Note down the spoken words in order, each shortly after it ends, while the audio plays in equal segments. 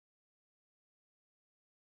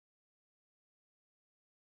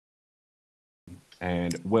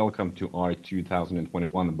and welcome to our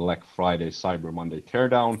 2021 Black Friday Cyber Monday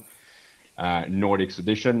Teardown, Nordic's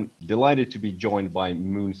edition. Delighted to be joined by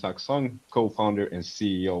Moonsak Sung, co-founder and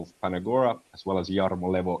CEO of Panagora, as well as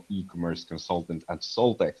Jarmo Levo, e-commerce consultant at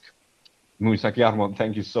Solteq. Moonsak, Jarmo,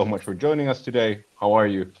 thank you so much for joining us today. How are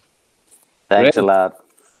you? Thanks a lot.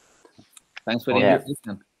 Thanks for the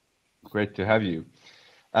invitation. Great to have you.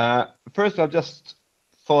 First, I just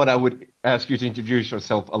thought I would ask you to introduce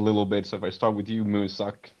yourself a little bit. So if I start with you,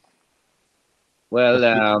 Moonsak. Well,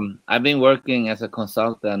 I've been working as a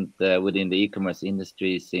consultant within the e-commerce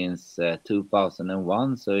industry since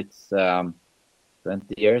 2001. So it's 20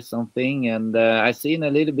 years something. And I've seen a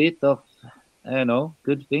little bit of,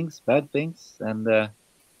 good things, bad things. And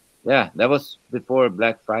that was before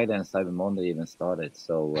Black Friday and Cyber Monday even started.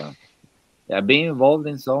 So I've been involved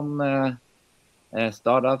in some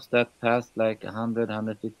startups that passed like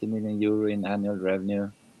 150 million euro in annual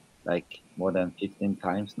revenue, like more than 15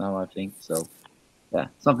 times now, I think. So yeah,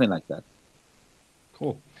 something like that.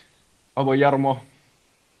 Cool. How about Jarmo?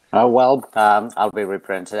 I'll be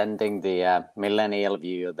representing the millennial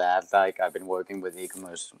view that I've been working with the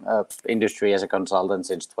e-commerce industry as a consultant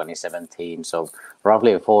since 2017, so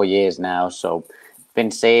roughly 4 years now. So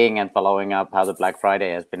been seeing and following up how the Black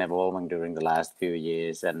Friday has been evolving during the last few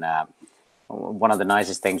years. And one of the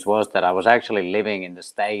nicest things was that I was actually living in the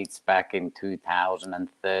States back in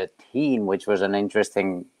 2013, which was an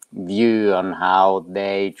interesting view on how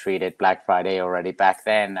they treated Black Friday already back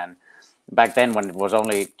then. And back then, when it was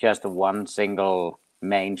only just one single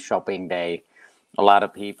main shopping day, a lot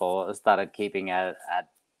of people started keeping it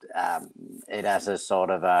as a sort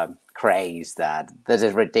of a craze that this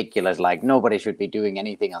is ridiculous. Like nobody should be doing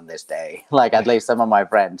anything on this day. Like at least some of my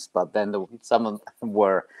friends, but then some of them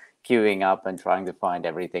were queuing up and trying to find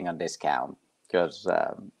everything on discount because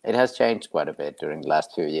it has changed quite a bit during the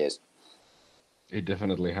last few years. It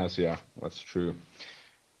definitely has, yeah, that's true.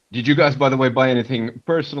 Did you guys, by the way, buy anything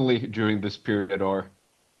personally during this period, or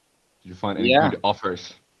did you find any good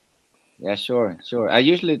offers? Yeah, sure. I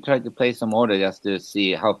usually try to place some order just to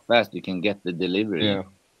see how fast you can get the delivery. Yeah.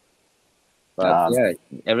 But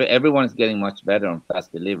everyone's getting much better on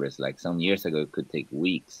fast deliveries. Like some years ago, it could take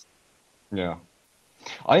weeks. Yeah.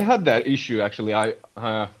 I had that issue actually. I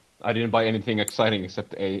didn't buy anything exciting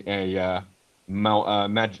except a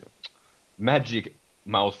magic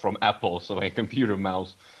mouse from Apple, so a computer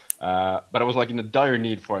mouse. But I was like in a dire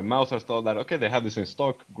need for a mouse. I thought that okay, they have this in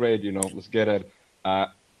stock, great, let's get it.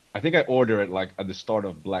 I think I ordered it like at the start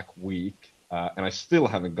of Black Week, and I still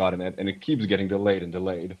haven't gotten it, and it keeps getting delayed and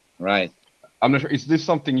delayed. Right. I'm not sure. Is this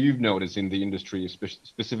something you've noticed in the industry,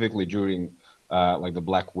 specifically during like the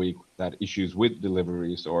Black Week, that issues with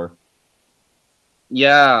deliveries or?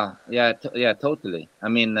 Yeah, totally. I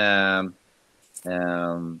mean,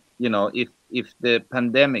 if the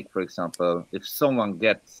pandemic, for example, if someone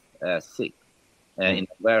gets sick in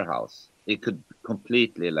a warehouse, it could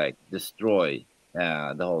completely like destroy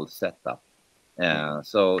the whole setup.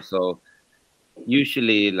 So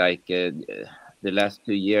usually like the last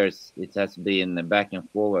 2 years, it has been back and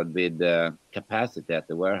forward with capacity at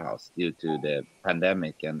the warehouse due to the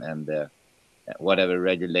pandemic and whatever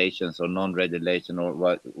regulations or non-regulation or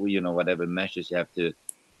whatever measures you have to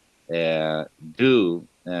do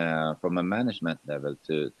from a management level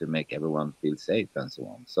to make everyone feel safe and so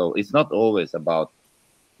on. So it's not always about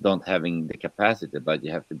don't having the capacity, but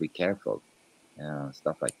you have to be careful,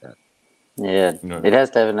 stuff like that. Yeah, it has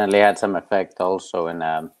definitely had some effect also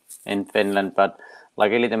in Finland, but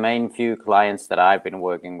luckily the main few clients that I've been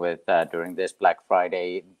working with during this Black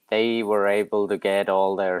Friday, they were able to get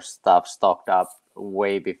all their stuff stocked up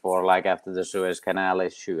way before, like after the Suez Canal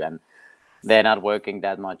issue, and they're not working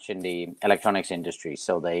that much in the electronics industry,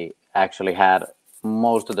 so they actually had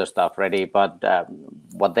most of the stuff ready, but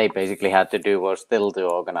what they basically had to do was still to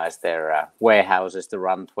organize their warehouses to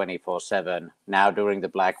run 24/7 now during the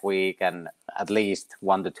Black Week and at least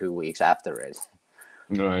 1 to 2 weeks after it.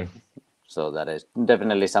 Right. So that is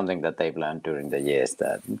definitely something that they've learned during the years,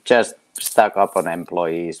 that just stock up on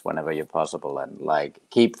employees whenever you're possible and like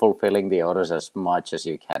keep fulfilling the orders as much as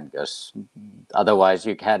you can, because otherwise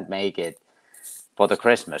you can't make it for the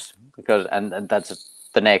Christmas, because and that's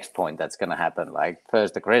the next point that's going to happen, like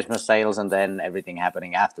first the Christmas sales and then everything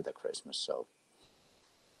happening after the Christmas. So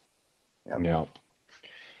yeah.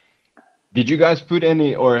 Did you guys put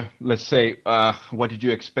any, or let's say what did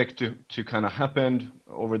you expect to kind of happen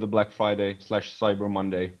over the Black Friday / Cyber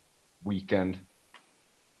Monday weekend?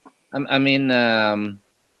 I mean,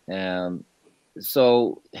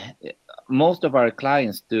 so most of our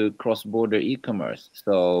clients do cross-border e-commerce,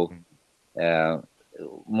 so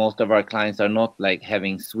most of our clients are not like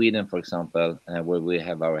having Sweden, for example, where we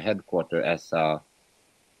have our headquarters as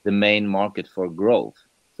the main market for growth.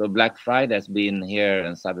 So Black Friday has been here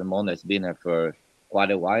and Cyber Monday has been here for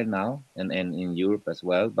quite a while now, and in Europe as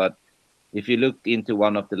well. But if you look into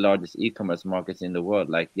one of the largest e-commerce markets in the world,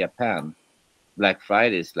 like Japan, Black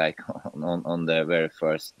Friday is like on the very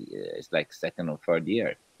first, it's like second or third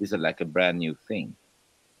year. This is like a brand new thing.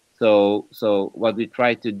 So what we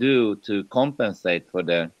try to do to compensate for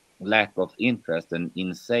the lack of interest and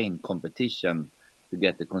insane competition to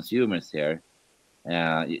get the consumers here,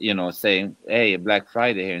 saying, hey, Black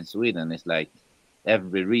Friday here in Sweden is like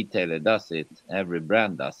every retailer does it, every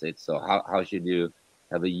brand does it. So how should you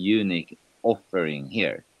have a unique offering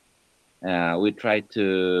here? We try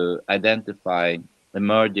to identify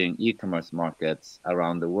emerging e-commerce markets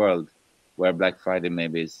around the world where Black Friday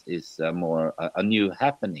maybe is more a new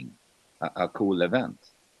happening, a cool event.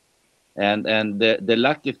 And the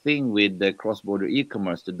lucky thing with the cross-border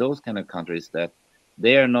e-commerce to those kind of countries that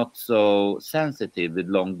they are not so sensitive with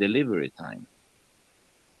long delivery time.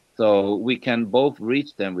 So we can both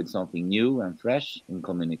reach them with something new and fresh in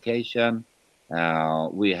communication.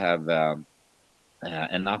 We have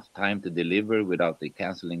enough time to deliver without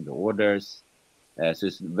canceling the orders. So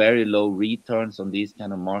it's very low returns on these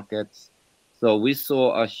kind of markets. So we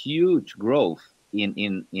saw a huge growth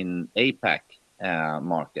in APAC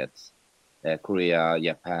markets, Korea,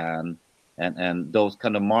 Japan, and those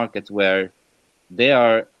kind of markets where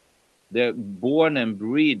they're born and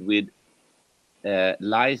breed with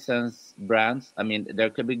licensed brands. I mean,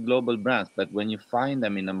 there could be global brands, but when you find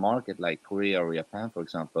them in a market like Korea or Japan, for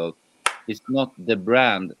example, it's not the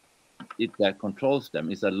brand that controls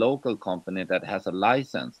them. It's a local company that has a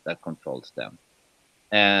license that controls them,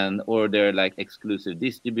 or they're like exclusive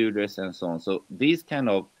distributors and so on. So these kind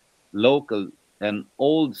of local and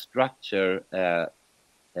old structure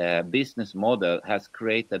business model has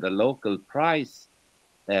created a local price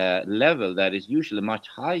level that is usually much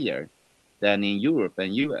higher than in Europe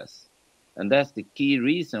and US. And that's the key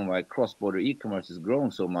reason why cross-border e-commerce is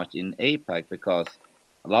growing so much in APAC, because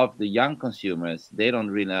a lot of the young consumers, they don't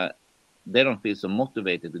feel so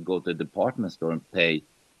motivated to go to a department store and pay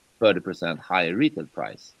 30% higher retail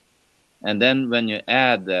price. And then when you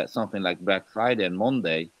add something like Black Friday and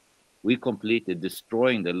Monday, we completely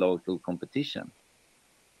destroying the local competition.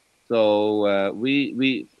 So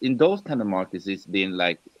we in those kind of markets, it's been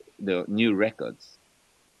like the new records.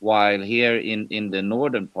 While here in the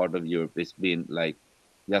northern part of Europe, it's been like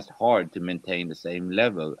just hard to maintain the same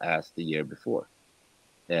level as the year before.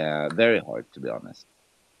 Very hard, to be honest.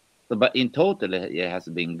 So, but in total, it has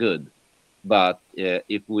been good. But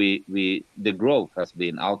if the growth has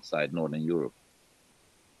been outside Northern Europe.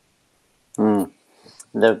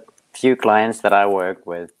 The few clients that I work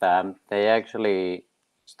with, they actually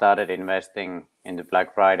started investing in the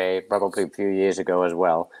Black Friday probably a few years ago as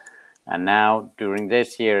well. And now during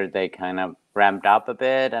this year, they kind of ramped up a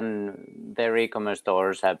bit, and their e-commerce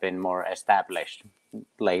stores have been more established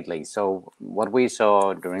lately. So what we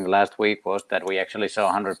saw during the last week was that we actually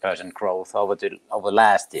saw 100% growth over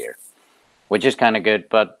last year, which is kind of good.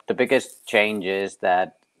 But the biggest change is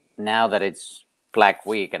that now that it's Black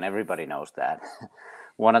Week, and everybody knows that,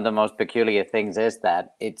 one of the most peculiar things is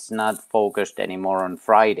that it's not focused anymore on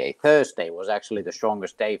Friday. Thursday was actually the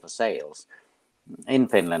strongest day for sales in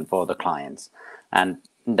Finland for the clients. And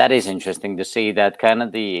that is interesting to see that kind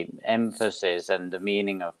of the emphasis and the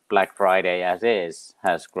meaning of Black Friday as is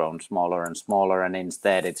has grown smaller and smaller, and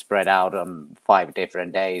instead it's spread out on 5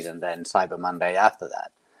 different days and then Cyber Monday after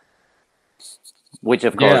that, which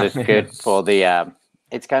of course is good for the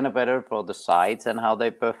it's kind of better for the sites and how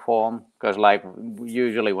they perform, because like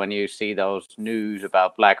usually when you see those news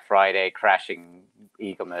about Black Friday crashing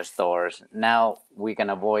e-commerce stores, now we can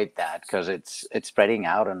avoid that because it's spreading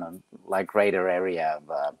out on a like greater area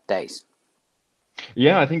of days.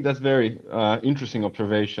 Yeah, I think that's very interesting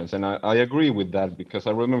observations, and I agree with that, because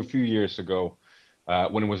I remember a few years ago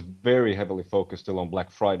when it was very heavily focused still on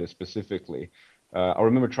Black Friday specifically. I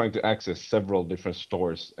remember trying to access several different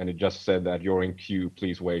stores, and it just said that you're in queue,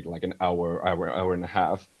 please wait like an hour and a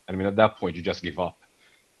half. And I mean, at that point, you just give up.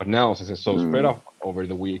 But now, since it's so spread out over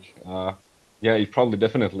the week, it's probably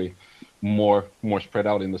definitely more spread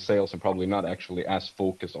out in the sales, and probably not actually as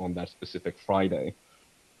focused on that specific Friday.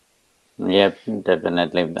 Yep,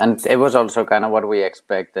 definitely. And it was also kind of what we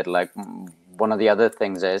expected. Like, one of the other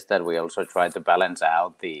things is that we also try to balance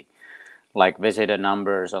out the like visitor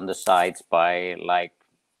numbers on the sites by like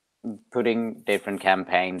putting different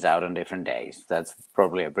campaigns out on different days. That's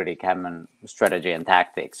probably a pretty common strategy and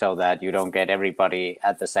tactic, so that you don't get everybody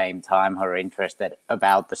at the same time who are interested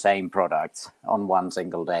about the same products on one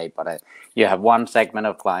single day, but you have one segment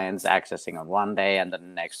of clients accessing on one day and the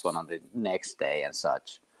next one on the next day and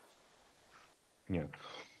such. Yeah.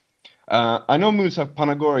 I know Musa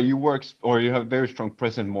Panagora, you have very strong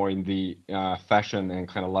presence more in the fashion and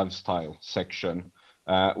kind of lifestyle section.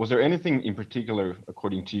 Was there anything in particular,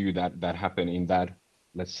 according to you, that happened in that,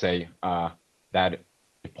 let's say, that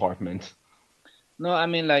department? No, I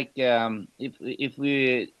mean, like, if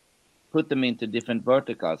we put them into different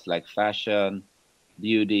verticals like fashion,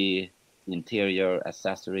 beauty, interior,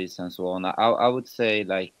 accessories, and so on, I would say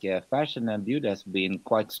like fashion and beauty has been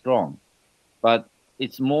quite strong, but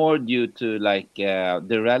it's more due to like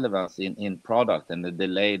the relevance in product and the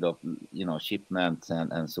delayed of shipments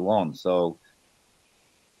and so on. So,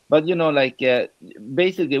 but like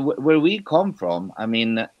basically where we come from, I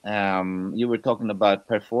mean, you were talking about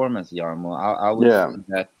performance, Jarmo. I would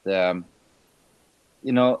say that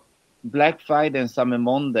Black Friday and Summer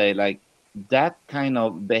Monday, like that kind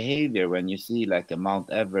of behavior when you see like a Mount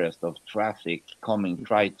Everest of traffic coming,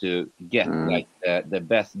 try to get like the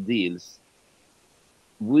best deals.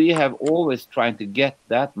 We have always tried to get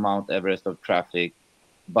that Mount Everest of traffic,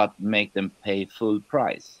 but make them pay full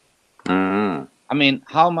price. I mean,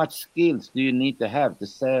 how much skills do you need to have to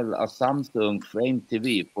sell a Samsung Frame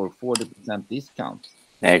TV for 40% discount?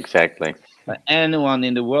 Exactly. Anyone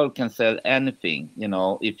in the world can sell anything,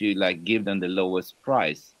 if you like give them the lowest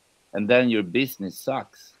price, and then your business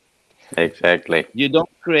sucks. Exactly. You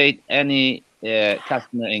don't create any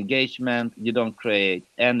customer engagement. You don't create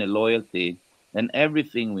any loyalty. And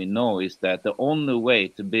everything we know is that the only way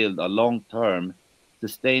to build a long-term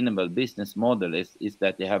sustainable business model is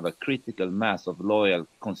that you have a critical mass of loyal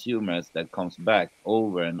consumers that comes back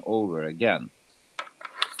over and over again.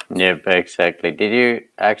 Yep, exactly. Did you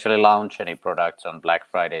actually launch any products on Black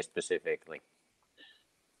Friday specifically?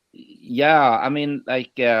 Yeah, I mean,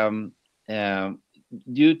 like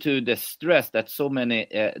due to the stress that so many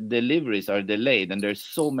deliveries are delayed and there's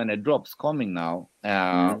so many drops coming now,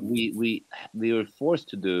 we were forced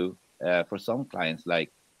to do for some clients like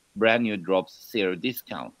brand new drops, 0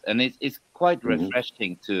 discount, and it's quite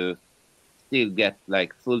refreshing to still get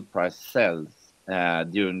like full price sales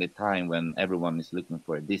during the time when everyone is looking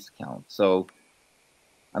for a discount. So,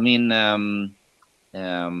 I mean,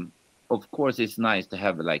 of course, it's nice to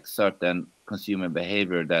have like certain consumer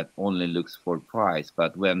behavior that only looks for price.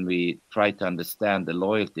 But when we try to understand the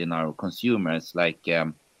loyalty in our consumers, like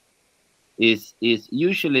is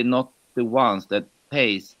usually not the ones that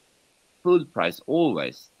pays full price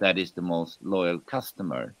always that is the most loyal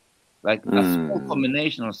customer. Like a small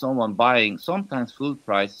combination of someone buying sometimes full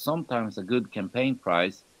price, sometimes a good campaign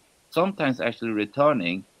price, sometimes actually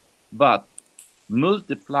returning, but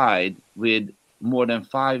multiplied with more than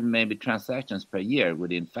 5 maybe transactions per year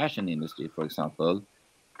within fashion industry, for example,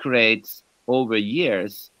 creates over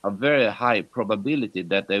years a very high probability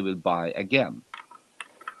that they will buy again.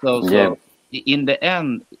 So in the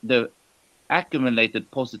end, the accumulated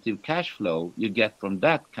positive cash flow you get from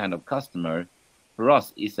that kind of customer for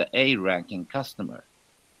us is an A ranking customer.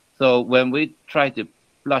 So when we try to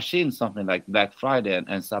flush in something like Black Friday and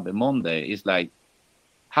Cyber Monday, it's like,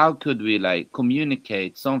 how could we like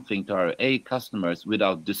communicate something to our A customers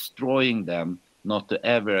without destroying them not to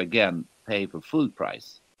ever again pay for full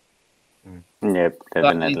price? Yep,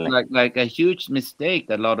 definitely. But it's like a huge mistake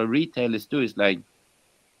that a lot of retailers do is like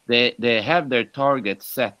they have their targets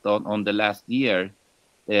set on the last year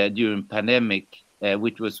during pandemic,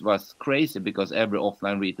 which was crazy because every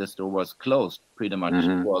offline retail store was closed pretty much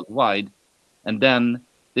worldwide, and then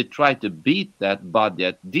they try to beat that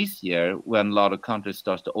budget this year when a lot of countries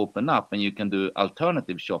starts to open up and you can do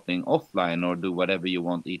alternative shopping offline or do whatever you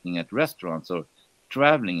want, eating at restaurants or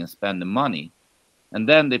traveling and spending money. And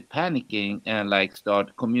then they're panicking and like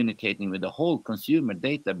start communicating with the whole consumer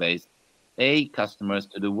database, A customers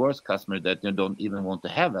to the worst customers that you don't even want to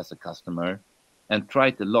have as a customer, and try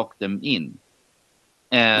to lock them in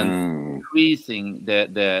and increasing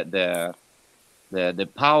the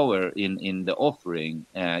power in the offering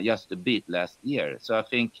just a bit last year. So I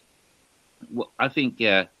think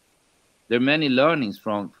there are many learnings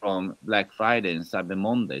from Black Friday and Cyber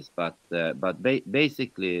Mondays, but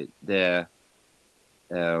basically I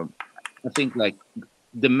think like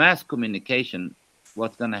the mass communication,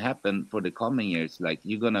 what's gonna happen for the coming years, like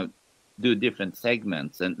you're gonna do different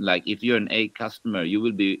segments, and like if you're an A customer, you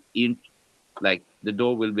will be in, like the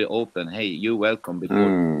door will be open. Hey, you're welcome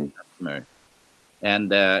before customer. And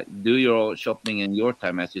do your shopping in your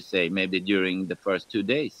time, as you say, maybe during the first 2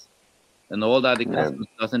 days. and all the other customers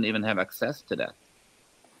doesn't even have access to that.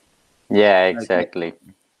 Yeah, exactly.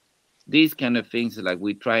 These kind of things, like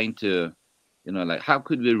we're trying to, like how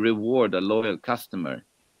could we reward a loyal customer?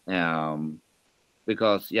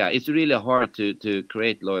 Because it's really hard to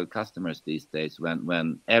create loyal customers these days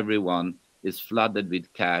when everyone is flooded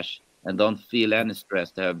with cash and don't feel any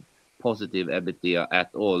stress to have positive EBITDA at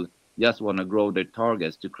all, just want to grow their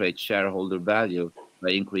targets to create shareholder value by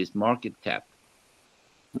increased market cap.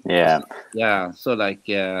 So like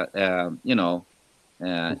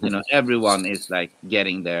everyone is like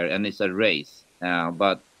getting there, and it's a race,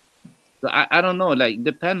 but so I don't know, like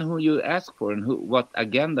depend who you ask for and what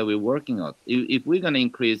agenda we're working on. If we're going to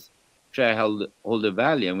increase shareholder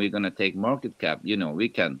value and we're going to take market cap, we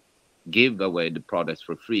can give away the products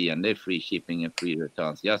for free, and they're free shipping and free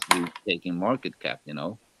returns, just be taking market cap,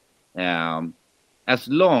 as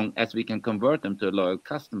long as we can convert them to a loyal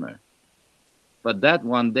customer. But that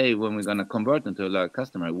one day when we're going to convert them to a loyal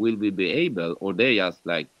customer, will we be able, or they just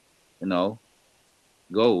like, go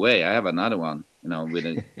away, I have another one,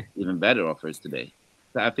 with even better offers today.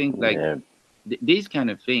 So I think like these kind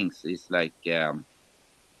of things is like for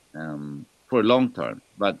long term,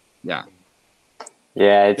 but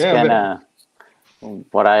it's kind of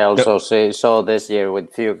what I also saw this year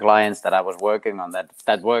with few clients that I was working on that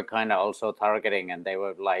were kind of also targeting, and they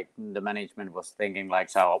were like, the management was thinking like,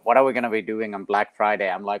 so what are we going to be doing on Black Friday?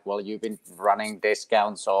 I'm like, well, you've been running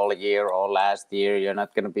discounts all year, all last year. You're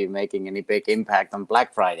not going to be making any big impact on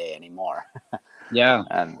Black Friday anymore.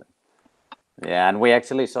 And we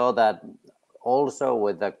actually saw that also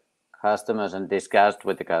with the customers, and discussed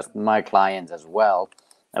with my clients as well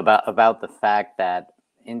about the fact that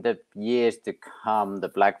in the years to come, the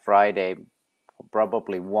Black Friday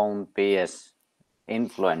probably won't be as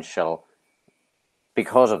influential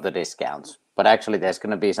because of the discounts. But actually, there's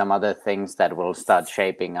going to be some other things that will start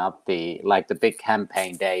shaping up the big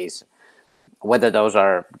campaign days, whether those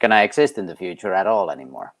are going to exist in the future at all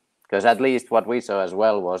anymore. Because at least what we saw as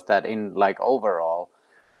well was that in like overall,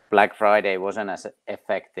 Black Friday wasn't as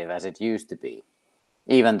effective as it used to be,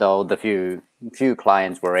 even though the few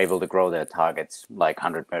clients were able to grow their targets like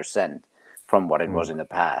 100% from what it was in the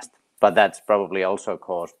past. But that's probably also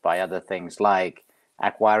caused by other things like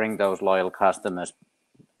acquiring those loyal customers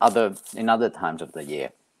in other times of the year,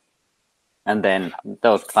 and then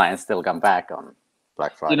those clients still come back on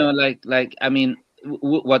Black Friday. Like I mean,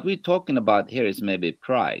 what we're talking about here is maybe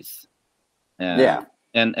price. And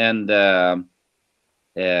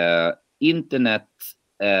internet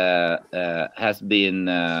has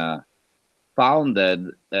been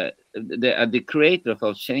founded. The creator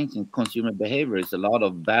of changing consumer behavior is a lot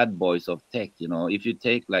of bad boys of tech. If you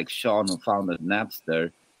take like Sean, who founded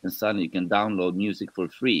Napster, and suddenly you can download music for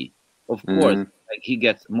free. Of course, like he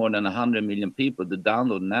gets more than 100 million people to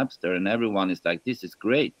download Napster, and everyone is like, "This is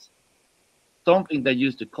great." Something that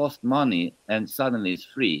used to cost money and suddenly is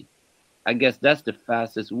free. I guess that's the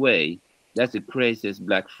fastest way. That's the craziest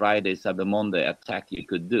Black Friday, Cyber Monday attack you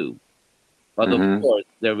could do. But of course,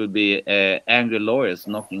 there will be angry lawyers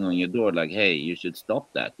knocking on your door like, hey, you should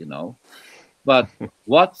stop that, But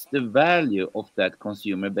what's the value of that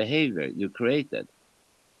consumer behavior you created?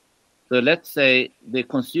 So let's say the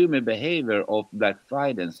consumer behavior of Black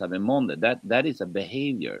Friday and Cyber Monday, that is a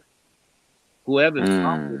behavior. Whoever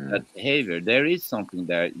founded that behavior, there is something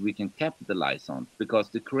there we can capitalize on, because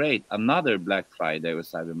to create another Black Friday or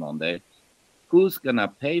Cyber Monday, who's gonna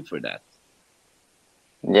pay for that?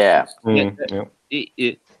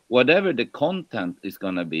 Whatever the content is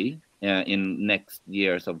gonna be in next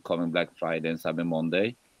years of coming Black Friday and Cyber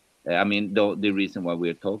Monday. I mean, the reason why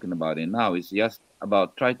we're talking about it now is just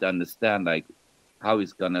about trying to understand like how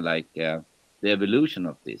it's gonna the evolution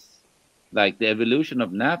of this. Like the evolution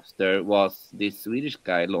of Napster was this Swedish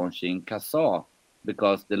guy launching Kazaa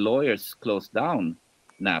because the lawyers closed down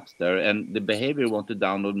Napster and the behavior wanted to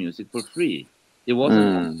download music for free. It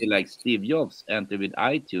wasn't until like Steve Jobs entered with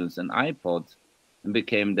iTunes and iPods and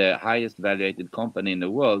became the highest valued company in the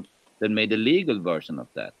world that made a legal version of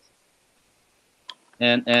that.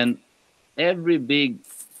 And every big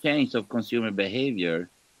change of consumer behavior,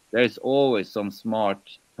 there's always some smart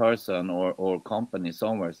person or company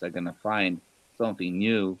somewhere that's gonna find something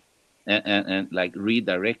new and like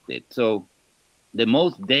redirect it. So the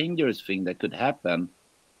most dangerous thing that could happen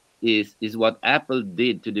is what Apple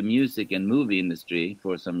did to the music and movie industry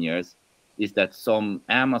for some years, is that some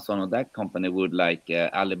Amazon or that company would like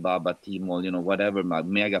Alibaba, Tmall, whatever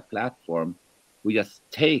mega platform, we just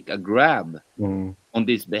take a grab on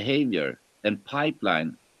this behavior and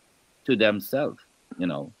pipeline to themselves,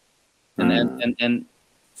 and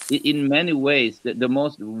in many ways, the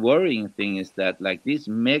most worrying thing is that like these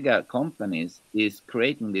mega companies is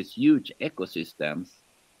creating these huge ecosystems.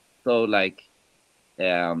 So like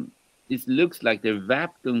this looks like they're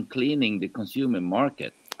vacuum cleaning the consumer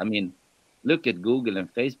market. I mean, look at Google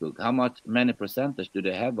and Facebook. How many percentage do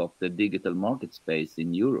they have of the digital market space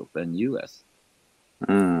in Europe and US?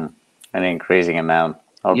 An increasing amount,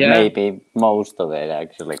 or Yeah. maybe most of it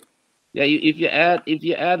actually. Yeah, if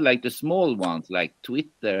you add like the small ones like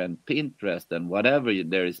Twitter and Pinterest and whatever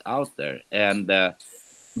there is out there, and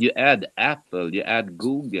you add Apple, you add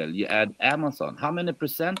Google, you add Amazon, how many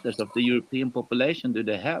percentage of the European population do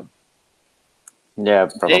they have? Yeah,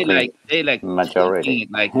 probably They like majority. taking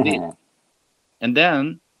it like this. And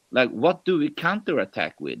then, like, what do we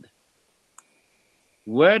counterattack with?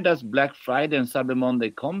 Where does Black Friday and Cyber Monday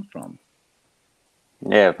come from?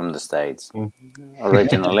 Yeah, from the States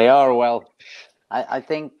originally. Or well, I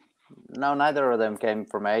think no, neither of them came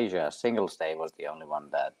from Asia. Singles Day was the only one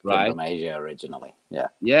that came from Asia originally. Yeah.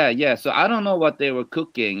 Yeah. So I don't know what they were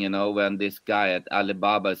cooking, you know, when this guy at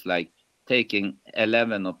Alibaba is like taking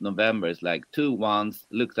 11 of November is like 2 ones,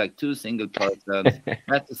 looks like 2 single persons.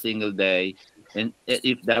 That's a single day. And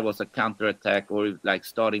if that was a counterattack, or if like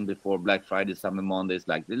starting before Black Friday, Cyber Monday, is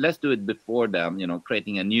like, let's do it before them, you know,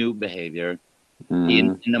 creating a new behavior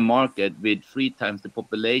in a market with 3 times the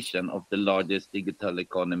population of the largest digital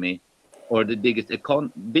economy, or the biggest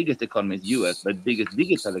economy is US, but biggest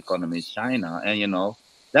digital economy is China. And, you know,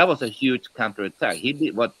 that was a huge counterattack. He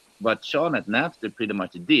did what Sean at Napster pretty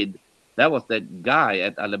much did. That was that guy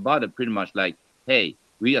at Alibaba pretty much like, hey,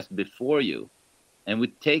 we just before you. And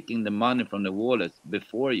we're taking the money from the wallets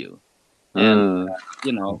before you. And,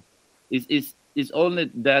 you know, it's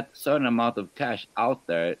only that certain amount of cash out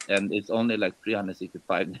there, and it's only like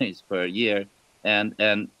 365 days per year.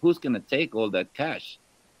 And who's going to take all that cash?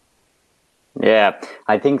 Yeah,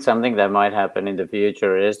 I think something that might happen in the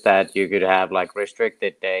future is that you could have like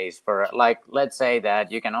restricted days for, like, let's say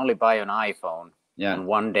that you can only buy an iPhone on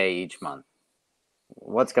 1 day each month.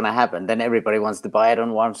 What's going to happen? Then everybody wants to buy it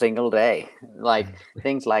on one single day. Like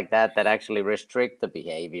things like that actually restrict the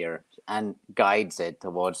behavior and guides it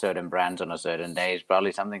towards certain brands on a certain day is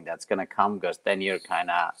probably something that's going to come, because then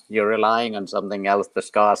you're relying on something else, the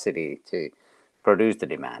scarcity, to produce the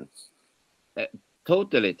demand.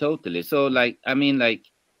 Totally. So like, I mean, like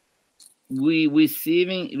we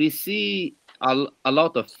see a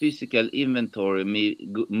lot of physical inventory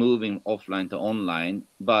moving offline to online,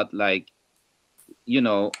 but like, you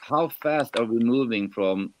know, how fast are we moving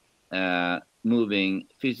from moving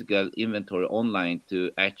physical inventory online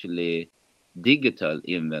to actually digital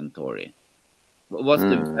inventory? What's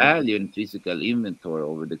the value in physical inventory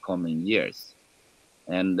over the coming years?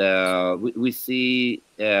 And we see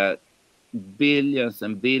billions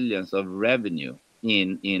and billions of revenue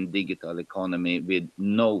in digital economy with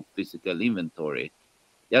no physical inventory.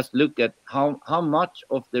 Just look at how much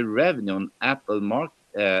of the revenue on Apple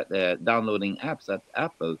downloading apps at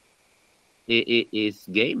Apple is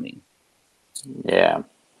gaming. Yeah.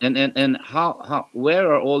 And how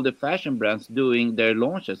where are all the fashion brands doing their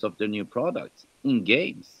launches of their new products? In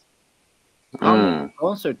games. How many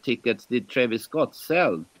concert tickets did Travis Scott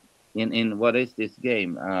sell in what is this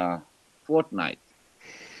game? Fortnite.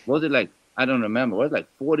 Was it like, I don't remember, was it like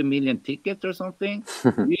 40 million tickets or something?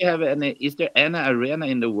 Is there any arena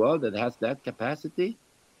in the world that has that capacity?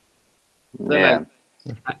 So yeah.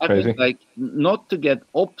 like, I think like not to get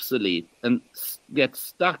obsolete and get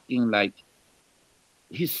stuck in like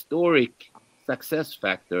historic success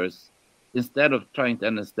factors, instead of trying to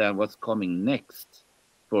understand what's coming next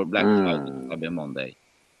for Black Friday, Cyber Monday,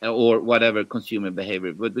 or whatever consumer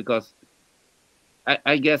behavior. But because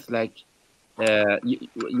I guess like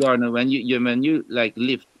Jarno, when you like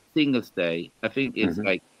lift Singles Day, I think it's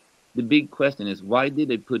like the big question is, why did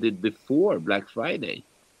they put it before Black Friday?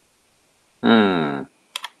 And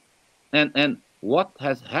what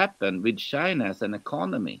has happened with China as an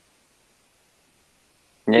economy?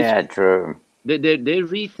 Yeah, true. Their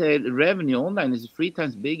retail revenue online is 3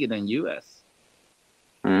 times bigger than US.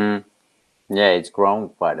 Yeah, it's grown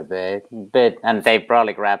quite a bit, and they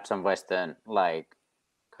probably grabbed some Western like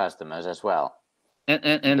customers as well.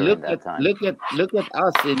 And look at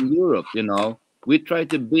us in Europe. You know, we try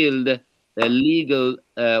to build legal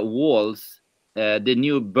walls, the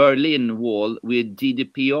new Berlin Wall with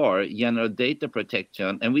GDPR, General Data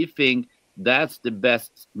Protection, and we think that's the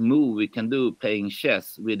best move we can do, playing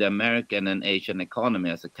chess with the American and Asian economy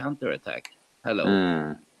as a counterattack.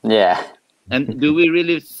 Hello. Yeah. And do we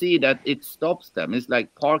really see that it stops them? It's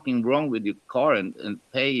like parking wrong with your car and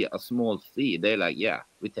pay a small fee. They're like, yeah,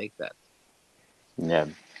 we take that. Yeah.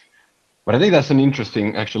 But I think that's an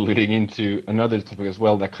interesting, actually leading into another topic as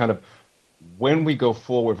well, that kind of when we go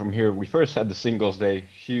forward from here, we first had the Singles Day,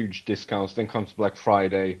 huge discounts, then comes Black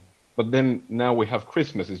Friday, but then now we have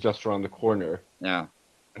Christmas is just around the corner. Yeah.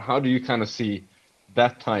 How do you kind of see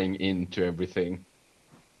that tying into everything?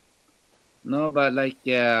 No, but like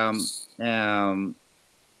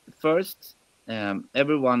first,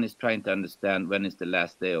 everyone is trying to understand when is the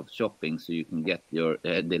last day of shopping, so you can get your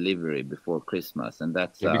delivery before Christmas, and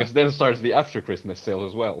that's Yeah, because then starts the after Christmas sale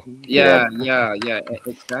as well. yeah,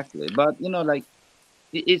 exactly. But you know, like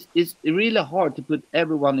it's really hard to put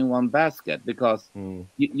everyone in one basket because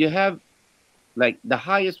you have like the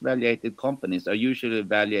highest valuated companies are usually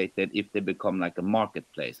evaluated if they become like a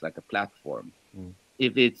marketplace, like a platform.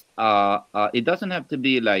 If it's it doesn't have to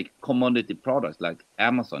be like commodity products like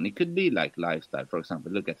Amazon. It could be like lifestyle, for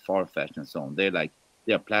example. Look at Farfetch and so on.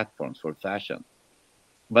 They're platforms for fashion.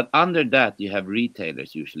 But under that, you have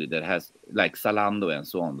retailers usually that has like Zalando and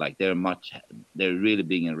so on. Like they're really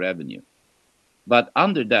big in revenue. But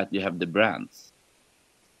under that, you have the brands.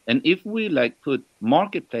 And if we like put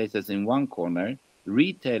marketplaces in one corner,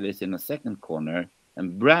 retailers in a second corner,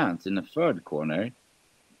 and brands in a third corner,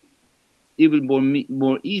 it will be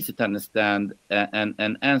more easy to understand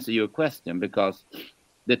and answer your question, because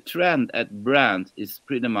the trend at brands is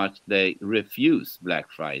pretty much they refuse Black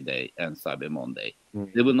Friday and Cyber Monday.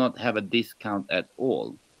 They will not have a discount at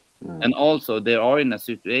all. And also they are in a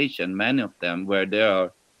situation, many of them, where they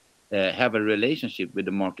are have a relationship with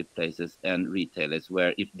the marketplaces and retailers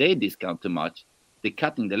where if they discount too much, they're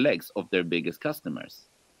cutting the legs of their biggest customers.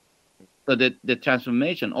 So the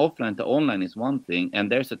transformation offline to online is one thing, and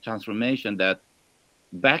there's a transformation that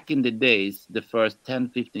back in the days, the first 10,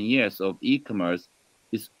 15 years of e-commerce,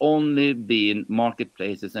 is only been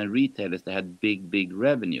marketplaces and retailers that had big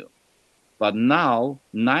revenue. But now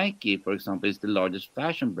Nike, for example, is the largest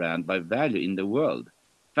fashion brand by value in the world,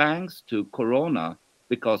 thanks to Corona,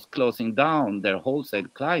 because closing down their wholesale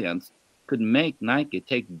clients could make Nike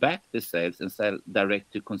take back the sales and sell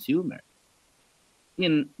direct to consumer.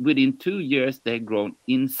 Within 2 years, they've grown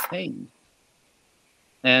insane.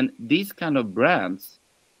 And these kind of brands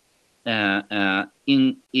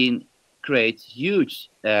creates huge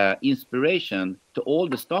inspiration to all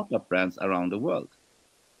the startup brands around the world.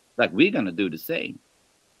 Like, we're going to do the same.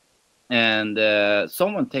 And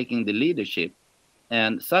someone taking the leadership,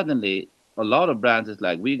 and suddenly a lot of brands is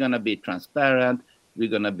like, we're going to be transparent, we're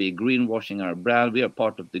going to be greenwashing our brand, we are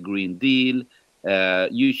part of the Green Deal,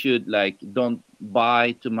 you should like don't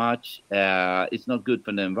buy too much, it's not good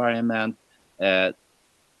for the environment, Black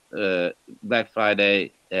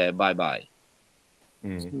Friday, bye-bye.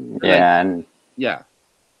 And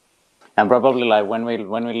probably like when we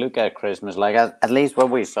look at Christmas, like at least what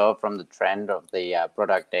we saw from the trend of the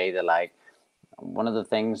product data, like one of the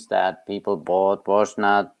things that people bought was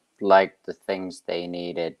not like the things they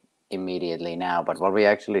needed immediately now, but what we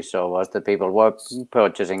actually saw was that people were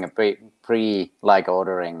purchasing a pre like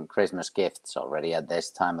ordering Christmas gifts already at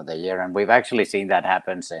this time of the year, and we've actually seen that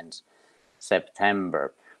happen since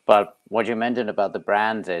September. But what you mentioned about the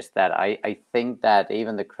brands is that I think that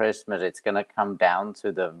even the Christmas, it's going to come down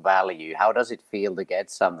to the value. How does it feel to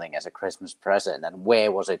get something as a Christmas present, and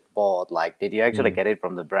where was it bought? Like, did you actually get it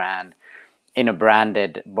from the brand in a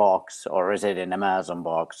branded box, or is it in Amazon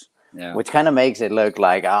box? Yeah. Which kind of makes it look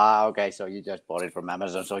like, okay, so you just bought it from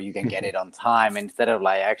Amazon so you can get it on time, instead of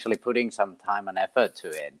like actually putting some time and effort to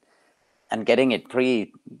it and getting it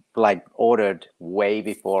ordered way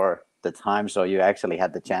before the time, so you actually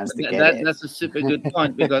had the chance to get it. That's a super good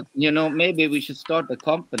point, because maybe we should start a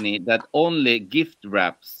company that only gift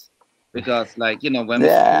wraps, because like when we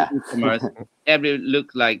start e-commerce, every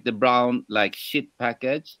look like the brown like shit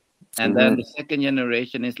package, and then the second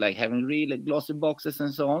generation is like having really glossy boxes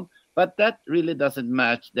and so on. But that really doesn't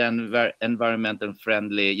match the environmental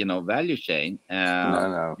friendly, value chain.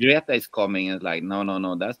 No. Greta is coming and like,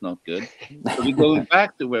 no, that's not good. So we're going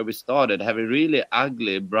back to where we started, having really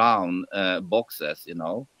ugly brown boxes, and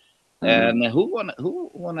who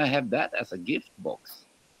wanna have that as a gift box?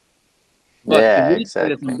 But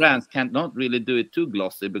retailers and brands cannot really do it too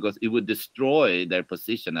glossy, because it would destroy their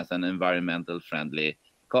position as an environmental friendly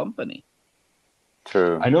company.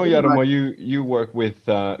 True. I know, Jarmo, you work with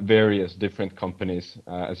various different companies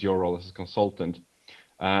as your role as a consultant.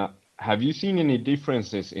 Have you seen any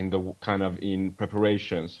differences in the in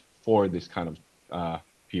preparations for this kind of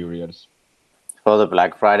periods? For the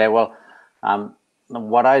Black Friday, well,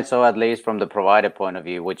 what I saw, at least from the provider point of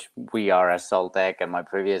view, which we are as Solteq and my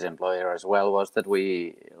previous employer as well, was that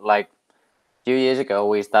we a few years ago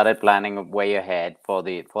we started planning way ahead for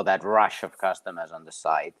that rush of customers on the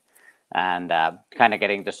site. and kind of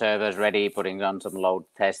getting the servers ready, putting on some load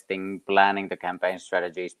testing, planning the campaign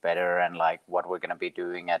strategies better, and like what we're going to be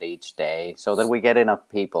doing at each day, so that we get enough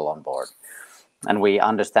people on board and we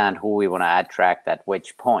understand who we want to attract at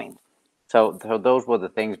which point. So those were the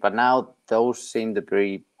things, but now those seem to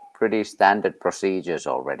be pretty standard procedures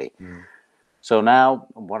already. So now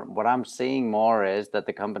what I'm seeing more is that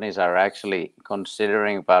the companies are actually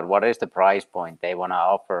considering about what is the price point they want to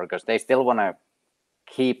offer, because they still want to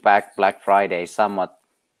keep back Black Friday somewhat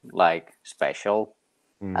like special,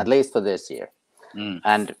 at least for this year.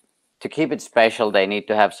 And to keep it special, they need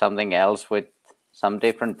to have something else with some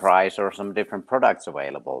different price or some different products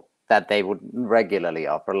available that they would regularly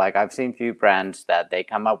offer. Like I've seen few brands that they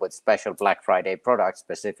come up with special Black Friday products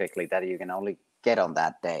specifically that you can only get on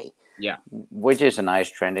that day. Yeah. Which is a nice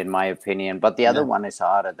trend in my opinion. But the other one is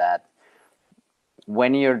harder, that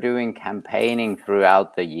when you're doing campaigning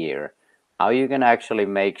throughout the year, how are you going to actually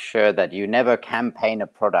make sure that you never campaign a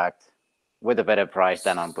product with a better price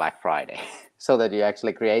than on Black Friday, so that you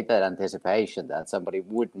actually create that anticipation that somebody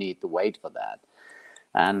would need to wait for that.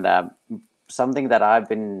 And something that I've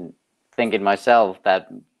been thinking myself,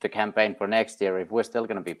 that the campaign for next year, if we're still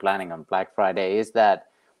going to be planning on Black Friday, is that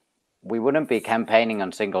we wouldn't be campaigning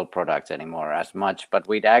on single products anymore as much, but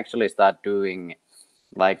we'd actually start doing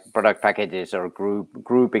like product packages or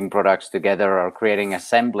grouping products together, or creating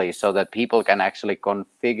assemblies so that people can actually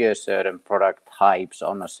configure certain product types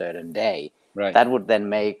on a certain day. Right. That would then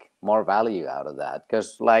make more value out of that,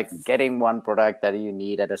 because like getting one product that you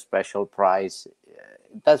need at a special price,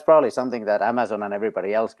 that's probably something that Amazon and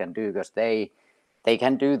everybody else can do, because they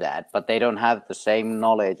can do that, but they don't have the same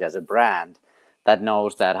knowledge as a brand that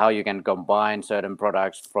knows that how you can combine certain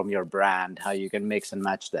products from your brand, how you can mix and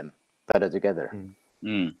match them better together.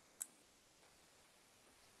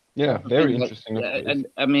 Yeah, very interesting. And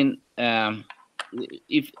I mean,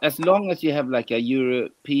 if as long as you have like a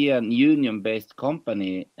European Union-based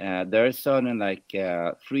company, there are certain like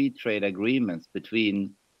free trade agreements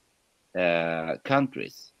between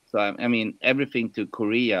countries. So I mean, everything to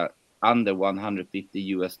Korea under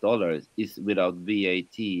 $150 is without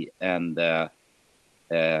VAT and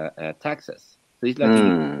taxes. So it's like a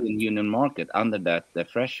European Union market under that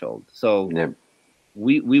threshold. So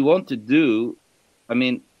we want to do, I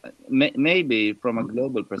mean, maybe from a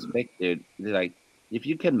global perspective, like if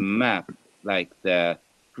you can map like the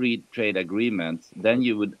free trade agreements, then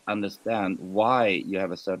you would understand why you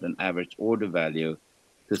have a certain average order value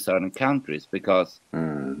to certain countries, because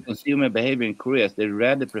consumer behavior in Korea, they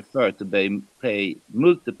rather prefer to pay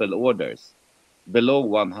multiple orders below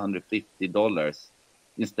 $150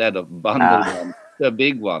 instead of bundle one to a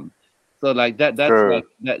big one. So like that's like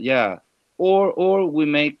that, yeah. Or we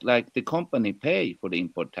make like the company pay for the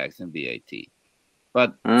import tax and VAT.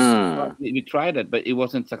 But we tried it, but it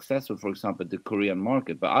wasn't successful, for example, the Korean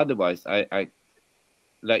market. But otherwise, I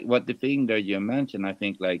like what the thing that you mentioned, I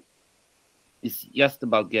think like it's just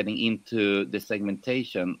about getting into the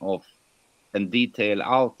segmentation of and detail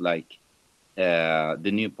out like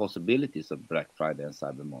the new possibilities of Black Friday and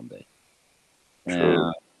Cyber Monday.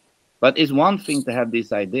 But it's one thing to have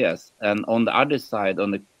these ideas, and on the other side, on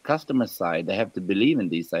the customer side, they have to believe in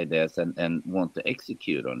these ideas and want to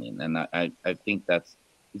execute on it. And I think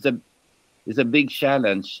it's a big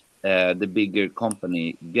challenge the bigger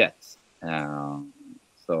company gets.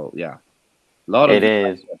 So yeah, a lot of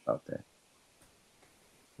ideas out there.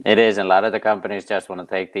 It is, and a lot of the companies just want to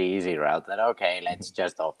take the easy route. That okay, let's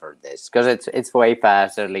just offer this because it's way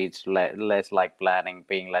faster, leads less like planning,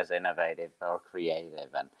 being less innovative or creative,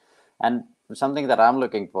 and something that I'm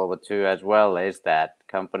looking forward to as well is that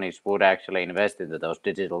companies would actually invest into those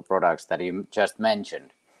digital products that you just mentioned,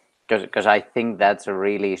 because I think that's a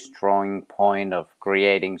really strong point of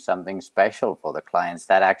creating something special for the clients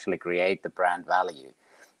that actually create the brand value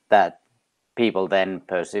that people then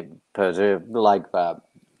perceive like.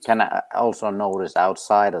 Can also notice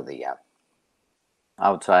outside of the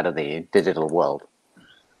digital world.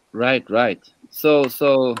 Right. So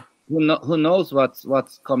who knows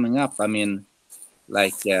what's coming up? I mean,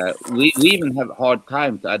 like we even have a hard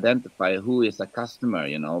time to identify who is a customer,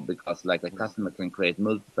 you know, because like a customer can create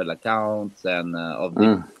multiple accounts and of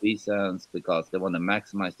different reasons, because they want to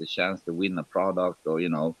maximize the chance to win a product or, you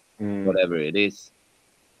know, whatever it is.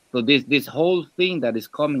 So this whole thing that is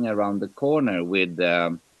coming around the corner with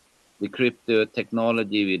the crypto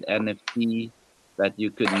technology, with NFT, that you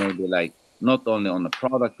could maybe like not only on a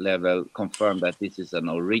product level confirm that this is an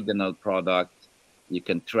original product, you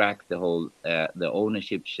can track the whole the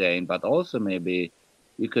ownership chain, but also maybe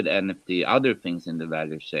you could NFT other things in the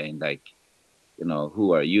value chain, like, you know,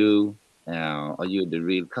 who are you, Are you the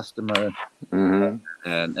real customer? Mm-hmm.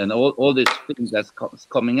 And all these things that's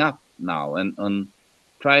coming up now, and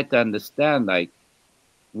try to understand like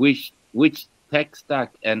which tech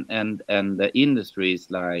stack and the industries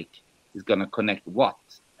like is gonna connect what,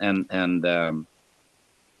 and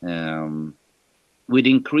with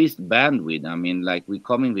increased bandwidth. I mean, like we're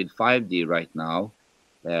coming with 5G right now,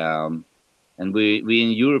 and we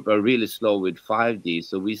in Europe are really slow with 5G.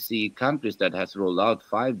 So we see countries that has rolled out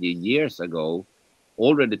 5G years ago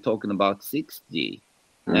already talking about 6G.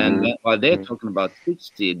 And while they're talking about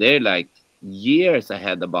 6G, they're like years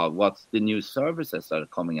ahead about what's the new services that are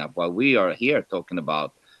coming up, while we are here talking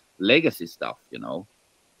about legacy stuff.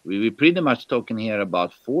 We pretty much talking here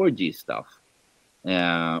about 4G stuff,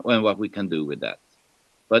 and what we can do with that.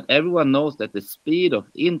 But everyone knows that the speed of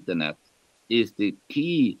internet is the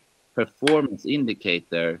key performance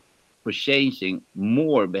indicator for changing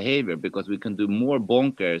more behavior, because we can do more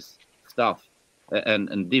bonkers stuff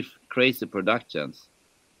and crazy productions.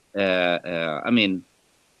 When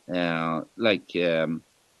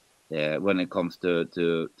it comes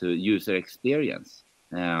to user experience.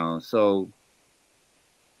 So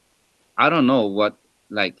I don't know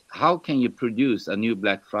how can you produce a new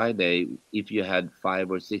Black Friday if you had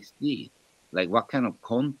 5 or 6G? Like, what kind of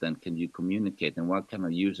content can you communicate, and what kind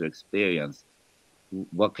of user experience,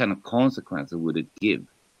 what kind of consequences would it give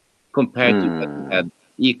compared to what you had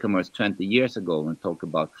e-commerce 20 years ago and talk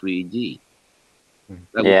about 3G?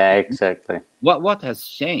 Yeah, exactly. What has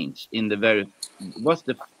changed what's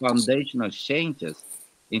the foundational changes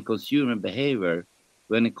in consumer behavior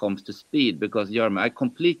when it comes to speed? Because Jarmo, I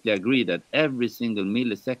completely agree that every single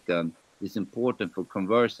millisecond is important for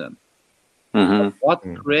conversion. What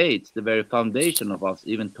creates the very foundation of us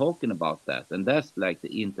even talking about that? And that's like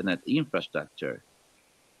the internet infrastructure.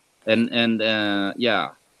 Yeah.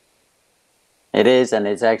 It is, and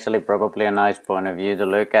it's actually probably a nice point of view to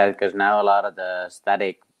look at, because now a lot of the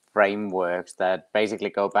static frameworks that basically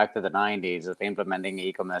go back to the 90s of implementing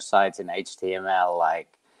e-commerce sites in HTML, like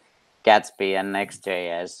Gatsby and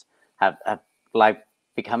Next.js, have like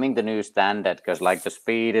becoming the new standard, because like the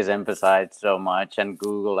speed is emphasized so much, and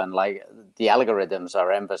Google and like the algorithms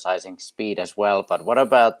are emphasizing speed as well. But what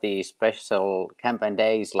about the special campaign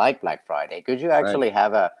days like Black Friday? Could you actually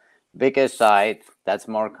have a bigger site that's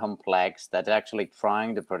more complex, that's actually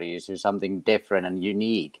trying to produce something different and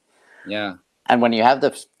unique? Yeah. And when you have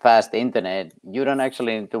the fast internet, you don't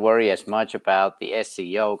actually need to worry as much about the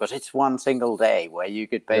SEO, because it's one single day where you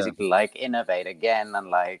could basically like innovate again and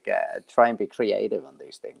like try and be creative on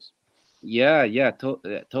these things. Yeah,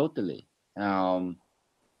 totally.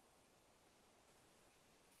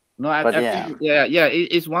 No, I think,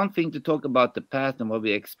 it's one thing to talk about the past and what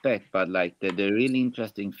we expect, but like the really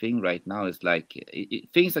interesting thing right now is like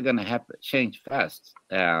things are gonna change fast,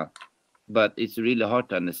 but it's really hard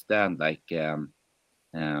to understand like the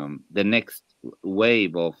next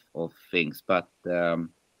wave of things. But the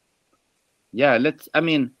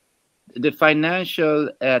financial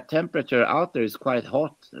temperature out there is quite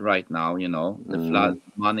hot right now. The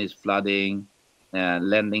money is flooding,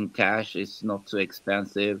 lending cash is not so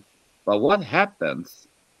expensive. But what happens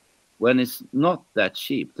when it's not that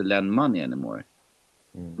cheap to lend money anymore?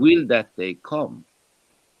 Will that day come?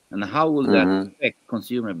 And how will that affect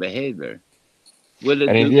consumer behavior? Will it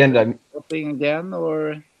and in the end, shopping again,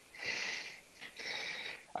 or?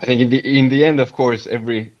 I think in the end, of course,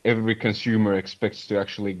 every consumer expects to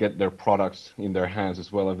actually get their products in their hands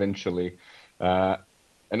as well eventually. And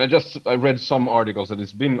I read some articles that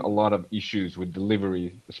there's been a lot of issues with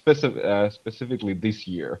delivery, specifically this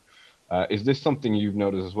year. Is this something you've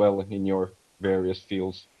noticed as well in your various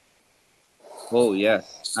fields? Oh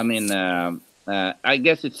yes, I mean, I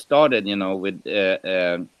guess it started, with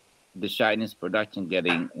the Chinese production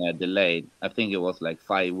getting delayed. I think it was like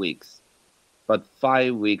 5 weeks. But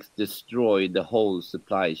 5 weeks destroyed the whole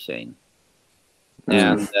supply chain.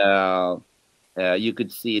 And you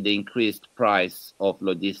could see the increased price of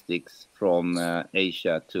logistics from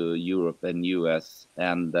Asia to Europe and US,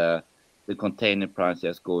 and the container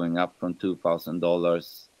prices going up from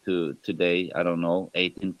 $2,000 to today, I don't know,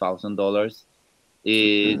 $18,000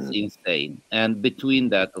 is insane. And between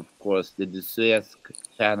that, of course, the Suez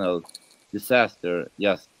Canal disaster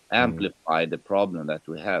just amplified the problem that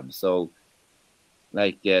we have. So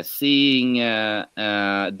like seeing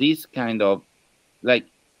these kind of, like,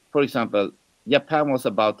 for example, Japan was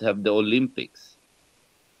about to have the Olympics.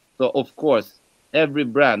 So of course, every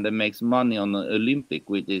brand that makes money on the Olympic,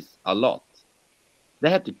 which is a lot, they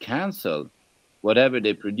had to cancel whatever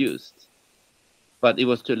they produced. But it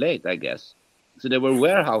was too late, I guess. So there were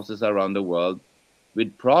warehouses around the world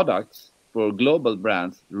with products for global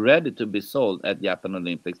brands ready to be sold at Japan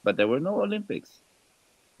Olympics, but there were no Olympics.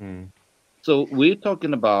 So we're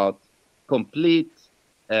talking about complete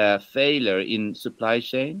failure in supply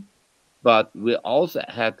chain, but we also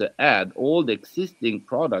had to add all the existing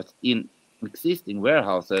products in existing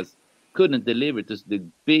warehouses couldn't deliver to the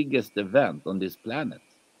biggest event on this planet.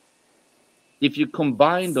 If you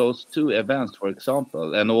combine those two events, for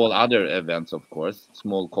example, and all other events, of course,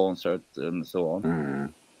 small concerts and so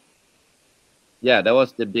on, yeah, that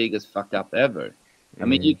was the biggest fuck up ever. I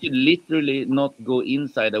mean, you could literally not go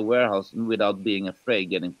inside a warehouse without being afraid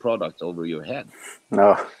getting products over your head.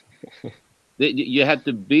 No. You had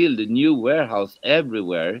to build a new warehouse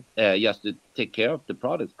everywhere just to take care of the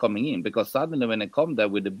products coming in, because suddenly when they come there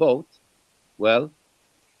with the boat, well,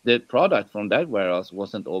 the product from that warehouse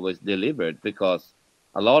wasn't always delivered because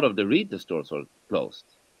a lot of the retail stores were closed.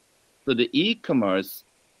 So the e-commerce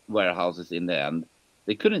warehouses in the end,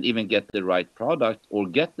 they couldn't even get the right product or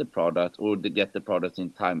get the product or to get the products in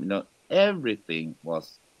time. You know, everything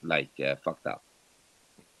was like fucked up.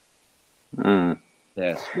 Yeah,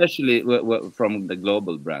 especially from the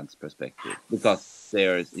global brands perspective, because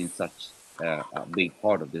they're in such a big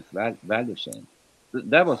part of this value chain.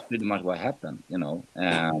 That was pretty much what happened, you know,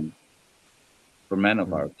 for many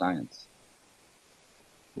of our clients.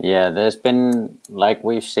 Yeah, there's been, like,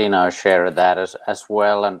 we've seen our share of that as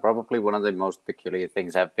well. And probably one of the most peculiar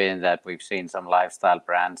things have been that we've seen some lifestyle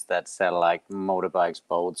brands that sell like motorbikes,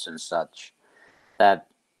 boats and such, that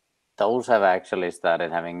those have actually started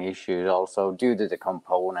having issues also due to the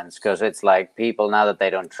components, because it's like people, now that they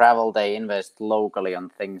don't travel, they invest locally on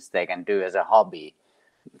things they can do as a hobby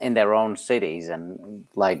in their own cities and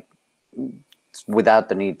like without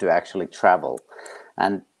the need to actually travel.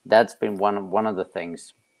 And that's been one of the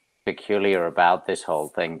things peculiar about this whole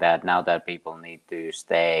thing, that now that people need to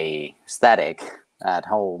stay static at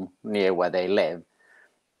home near where they live,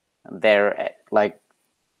 their like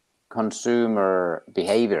consumer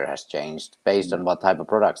behavior has changed based on what type of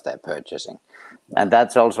products they're purchasing. And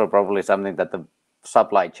that's also probably something that the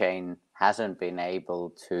supply chain hasn't been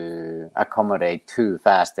able to accommodate too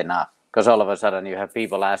fast enough, because all of a sudden you have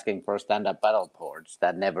people asking for stand-up paddle boards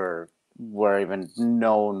that never were even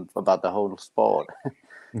known about the whole sport.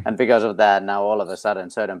 And because of that, now all of a sudden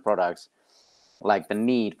certain products, like the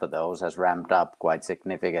need for those has ramped up quite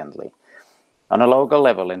significantly. On a local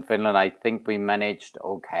level in Finland, I think we managed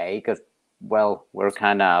okay, because, well, we're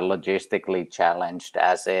kind of logistically challenged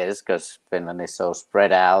as is, because Finland is so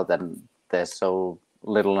spread out and there's so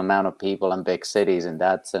little amount of people in big cities in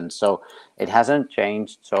that sense. So it hasn't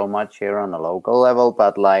changed so much here on a local level,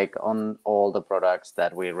 but like on all the products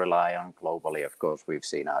that we rely on globally, of course, we've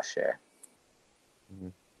seen our share.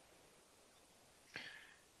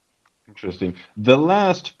 Interesting. The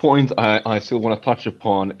last point I still want to touch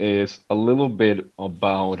upon is a little bit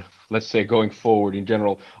about, let's say, going forward in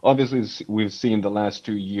general. Obviously, we've seen the last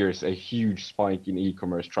 2 years a huge spike in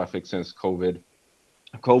e-commerce traffic since COVID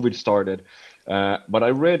started. But I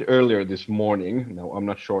read earlier this morning, now I'm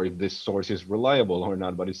not sure if this source is reliable or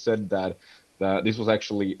not, but it said that this was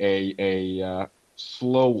actually a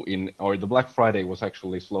slow in, or the Black Friday was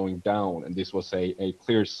actually slowing down, and this was a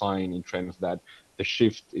clear sign in trends that the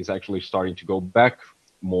shift is actually starting to go back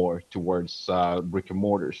more towards brick and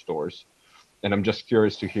mortar stores. And I'm just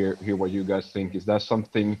curious to hear what you guys think. Is that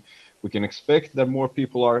something we can expect, that more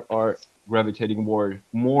people are gravitating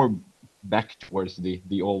more back towards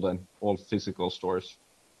the old physical stores?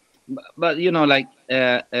 But you know, like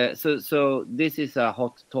so this is a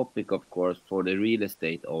hot topic, of course, for the real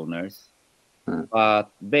estate owners.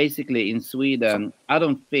 But basically in Sweden, I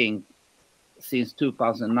don't think since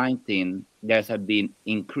 2019 there's have been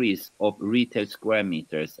increase of retail square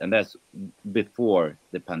meters, and that's before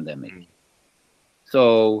the pandemic.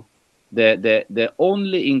 So the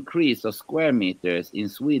only increase of square meters in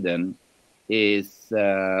Sweden is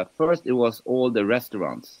first it was all the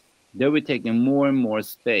restaurants. They were taking more and more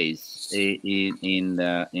space in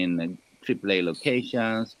AAA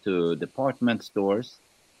locations to department stores.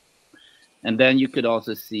 And then you could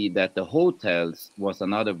also see that the hotels was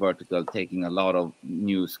another vertical taking a lot of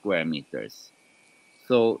new square meters.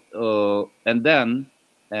 So, and then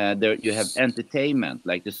there you have entertainment,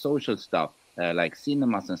 like the social stuff, like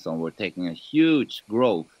cinemas and so on, were taking a huge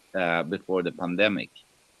growth before the pandemic.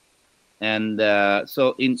 And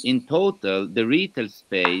so in total, the retail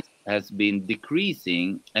space has been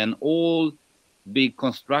decreasing, and all big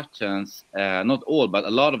constructions, not all, but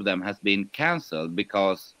a lot of them has been canceled,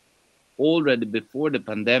 because already before the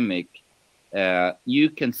pandemic, you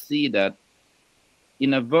can see that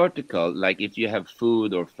in a vertical, like if you have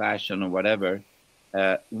food or fashion or whatever,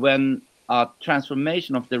 when a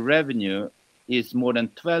transformation of the revenue is more than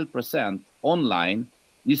 12% online,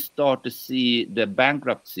 you start to see the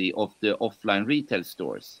bankruptcy of the offline retail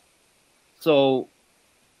stores. So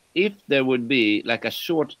if there would be like a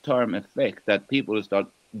short-term effect that people will start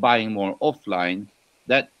buying more offline,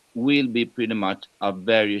 that will be pretty much a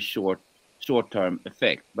very short-term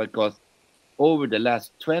effect, because over the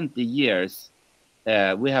last 20 years,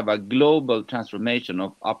 we have a global transformation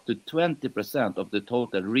of up to 20% of the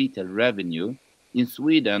total retail revenue. In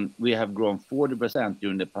Sweden, we have grown 40%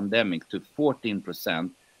 during the pandemic to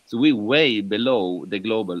 14%. So we're way below the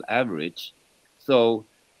global average. So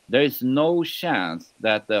there is no chance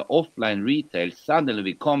that the offline retail suddenly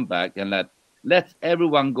will come back and let's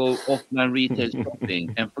everyone go offline retail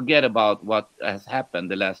shopping and forget about what has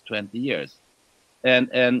happened the last 20 years.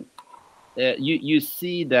 And you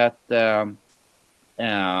see that there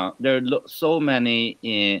are so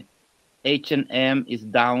many. H&M is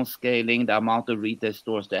downscaling the amount of retail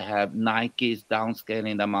stores they have. Nike is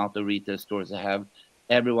downscaling the amount of retail stores they have.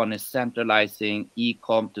 Everyone is centralizing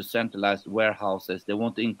e-com to centralized warehouses. They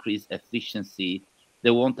want to increase efficiency.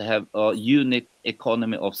 They want to have a unit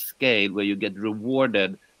economy of scale where you get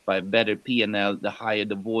rewarded by better P&L the higher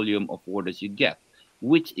the volume of orders you get,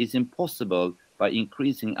 which is impossible by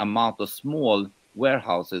increasing amount of small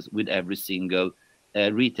warehouses with every single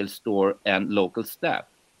retail store and local staff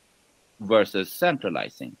versus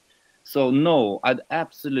centralizing. So no, I'd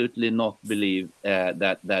absolutely not believe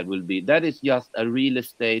that will be. That is just a real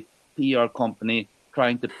estate PR company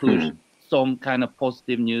trying to push some kind of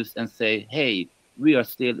positive news and say, hey, we are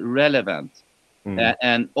still relevant.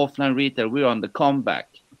 And offline retail, we're on the comeback.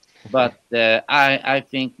 But I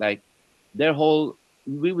think like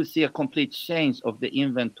we will see a complete change of the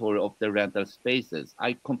inventory of the rental spaces.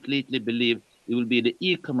 I completely believe it will be the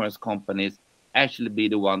e-commerce companies actually be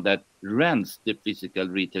the one that rents the physical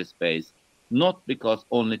retail space, not because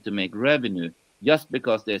only to make revenue, just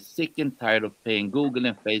because they're sick and tired of paying Google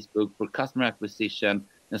and Facebook for customer acquisition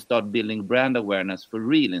and start building brand awareness for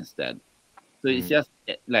real instead. So it's just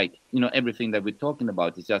like, everything that we're talking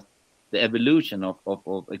about is just the evolution of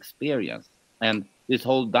experience. And this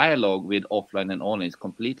whole dialogue with offline and online is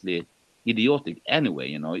completely idiotic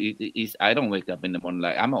anyway. I don't wake up in the morning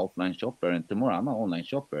like I'm an offline shopper and tomorrow I'm an online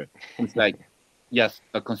shopper. It's like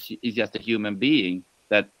it's just a human being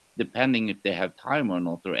that, depending if they have time or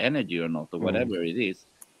not, or energy or not, or whatever it is,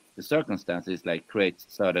 the circumstances like creates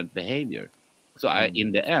certain behavior. So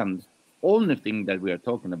in the end, only thing that we are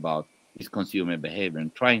talking about is consumer behavior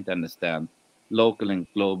and trying to understand local and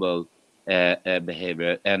global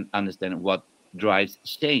behavior and understand what drives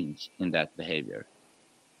change in that behavior.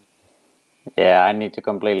 Yeah, I need to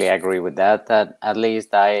completely agree with that. That at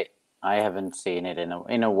least I haven't seen it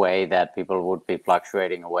in a way that people would be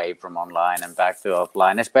fluctuating away from online and back to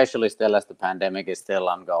offline, especially still as the pandemic is still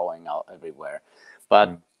ongoing everywhere.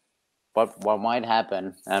 But what might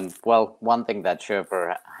happen, and well, one thing that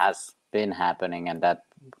sure has been happening and that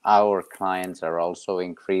our clients are also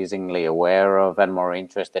increasingly aware of and more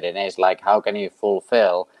interested in is like, how can you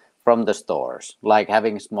fulfill from the stores, like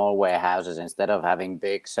having small warehouses instead of having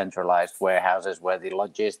big centralized warehouses where the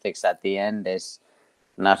logistics at the end is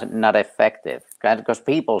not effective. Because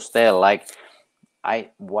people still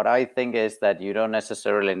what I think is that you don't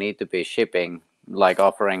necessarily need to be shipping, like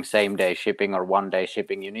offering same day shipping or 1 day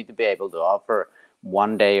shipping. You need to be able to offer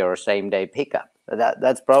 1 day or same day pickup.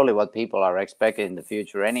 That's probably what people are expecting in the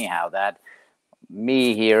future anyhow, that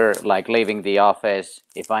me here, like leaving the office,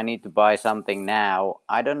 if I need to buy something now,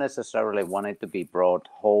 I don't necessarily want it to be brought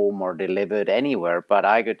home or delivered anywhere, but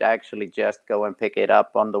I could actually just go and pick it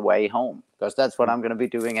up on the way home, because that's what I'm going to be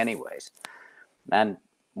doing anyways. And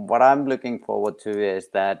what I'm looking forward to is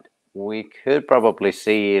that we could probably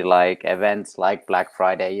see like events like Black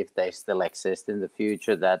Friday, if they still exist in the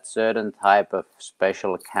future, that certain type of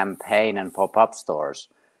special campaign and pop-up stores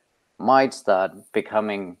might start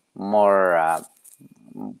becoming more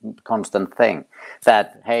constant thing.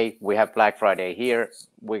 That, hey, we have Black Friday here,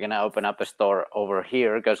 we're going to open up a store over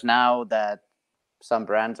here, because now that some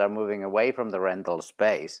brands are moving away from the rental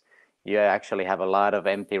space, you actually have a lot of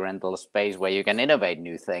empty rental space where you can innovate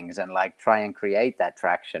new things and like try and create that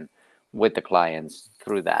traction with the clients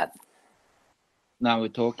through that. Now we're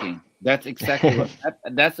talking. That's exactly what's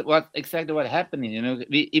happening.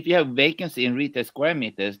 If you have vacancy in retail square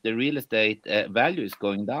meters, the real estate value is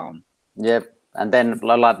going down. Yep. And then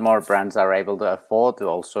a lot more brands are able to afford to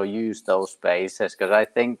also use those spaces, because I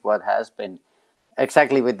think what has been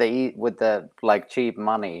exactly with the like cheap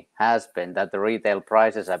money has been that the retail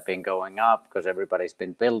prices have been going up because everybody's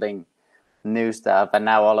been building new stuff, and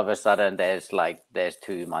now all of a sudden there's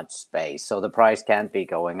too much space, so the price can't be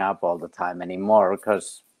going up all the time anymore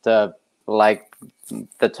because the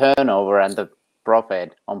turnover and the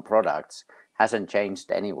profit on products hasn't changed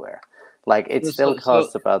anywhere. Like it still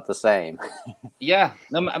costs about the same. Yeah,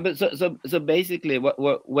 no, but so basically,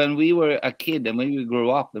 when we were a kid and when we grew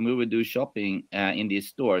up and we would do shopping in these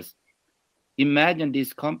stores, imagine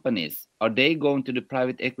these companies, are they going to the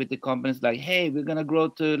private equity companies like, hey, we're going to grow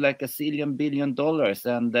to like $1 billion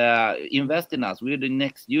and invest in us, we're the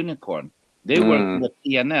next unicorn. They work with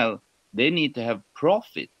the P&L, they need to have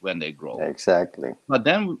profit when they grow. Exactly.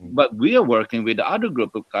 But we are working with the other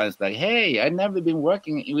group of clients like, hey, I've never been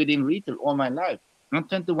working within retail all my life, I'm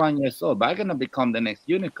 21 years old, but I'm going to become the next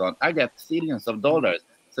unicorn, I got zillions of dollars,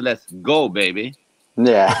 so let's go, baby.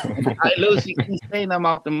 Yeah. I lose an insane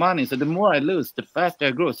amount of money. So the more I lose, the faster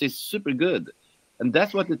I grow. So it's super good. And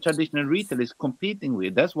that's what the traditional retail is competing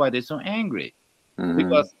with. That's why they're so angry.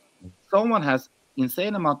 Because someone has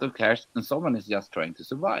insane amount of cash and someone is just trying to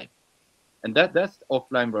survive. And that's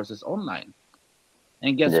offline versus online.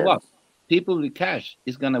 And guess what? People with cash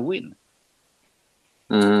is going to win.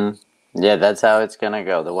 Yeah, that's how it's going to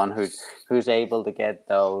go. The one who's able to get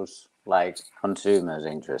those like consumers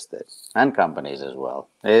interested and companies as well.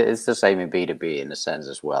 It's the same in B2B in a sense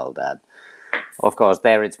as well, that of course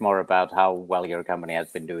there it's more about how well your company has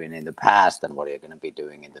been doing in the past and what you're going to be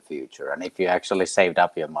doing in the future, and if you actually saved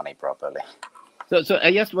up your money properly. So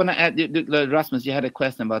I just want to add, Rasmus, you had a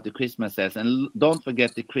question about the Christmas sales, and don't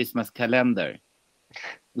forget the Christmas calendar.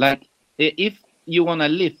 Like if you want to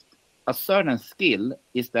lift a certain skill,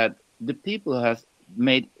 is that the people who has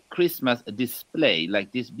made Christmas display,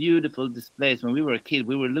 like these beautiful displays. When we were a kid,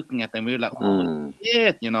 we were looking at them, we were like, oh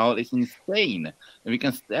shit, it's insane. And we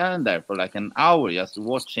can stand there for like an hour just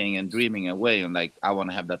watching and dreaming away and like, I want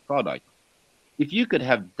to have that product. If you could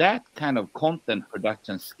have that kind of content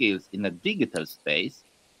production skills in a digital space,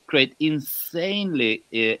 create insanely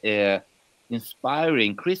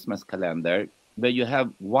inspiring Christmas calendar where you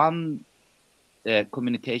have one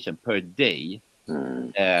communication per day,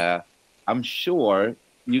 I'm sure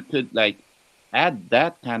you could like add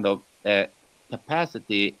that kind of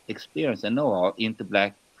capacity, experience, and know-how into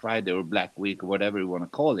Black Friday or Black Week or whatever you want to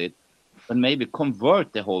call it, and maybe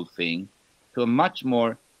convert the whole thing to a much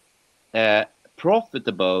more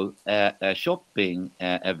profitable shopping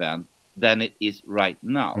event than it is right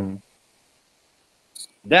now.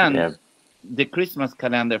 Then the Christmas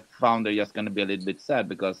calendar founder just going to be a little bit sad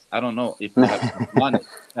because I don't know if we have money to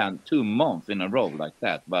spend 2 months in a row like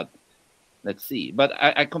that, but let's see. But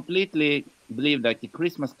I completely believe that the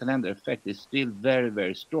Christmas calendar effect is still very,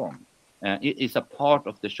 very strong. It is a part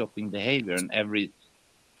of the shopping behavior, and every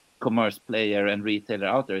commerce player and retailer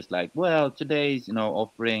out there is like, well, today's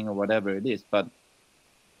offering or whatever it is. But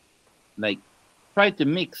like, try to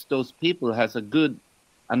mix those people who has a good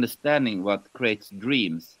understanding what creates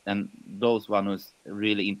dreams and those one who's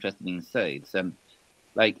really interested in sales. And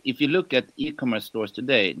like, if you look at e-commerce stores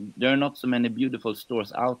today, there are not so many beautiful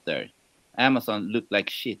stores out there. Amazon look like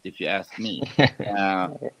shit if you ask me.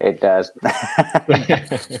 It does.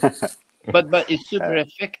 but it's super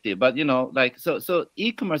effective. But so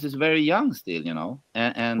e-commerce is very young still,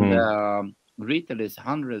 and retail is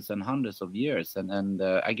hundreds and hundreds of years, and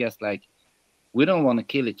I guess like we don't want to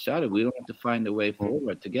kill each other. We want to find a way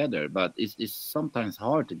forward together. But it's sometimes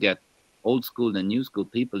hard to get old school and new school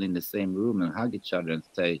people in the same room and hug each other and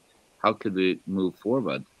say, how could we move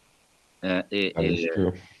forward? That is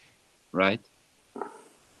true. Right?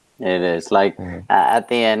 It is like at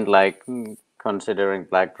the end, like considering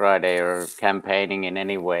Black Friday or campaigning in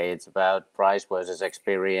any way, it's about price versus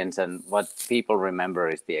experience, and what people remember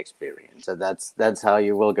is the experience. So that's how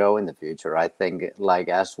you will go in the future, I think. Like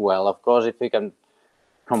as well, of course, if you can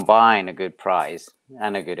combine a good price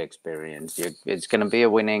and a good experience, it's going to be a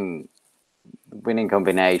winning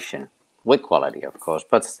combination with quality, of course.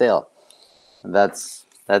 But still, that's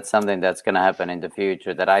something that's going to happen in the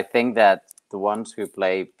future, that I think that the ones who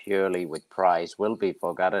play purely with price will be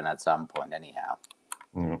forgotten at some point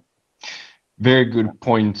anyhow. Very good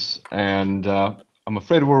points. And I'm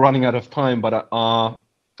afraid we're running out of time, but I'll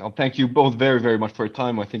thank you both very, very much for your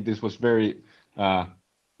time. I think this was very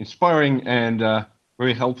inspiring and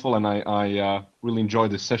very helpful, and I really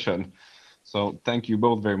enjoyed this session. So thank you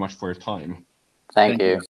both very much for your time. Thank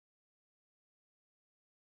you.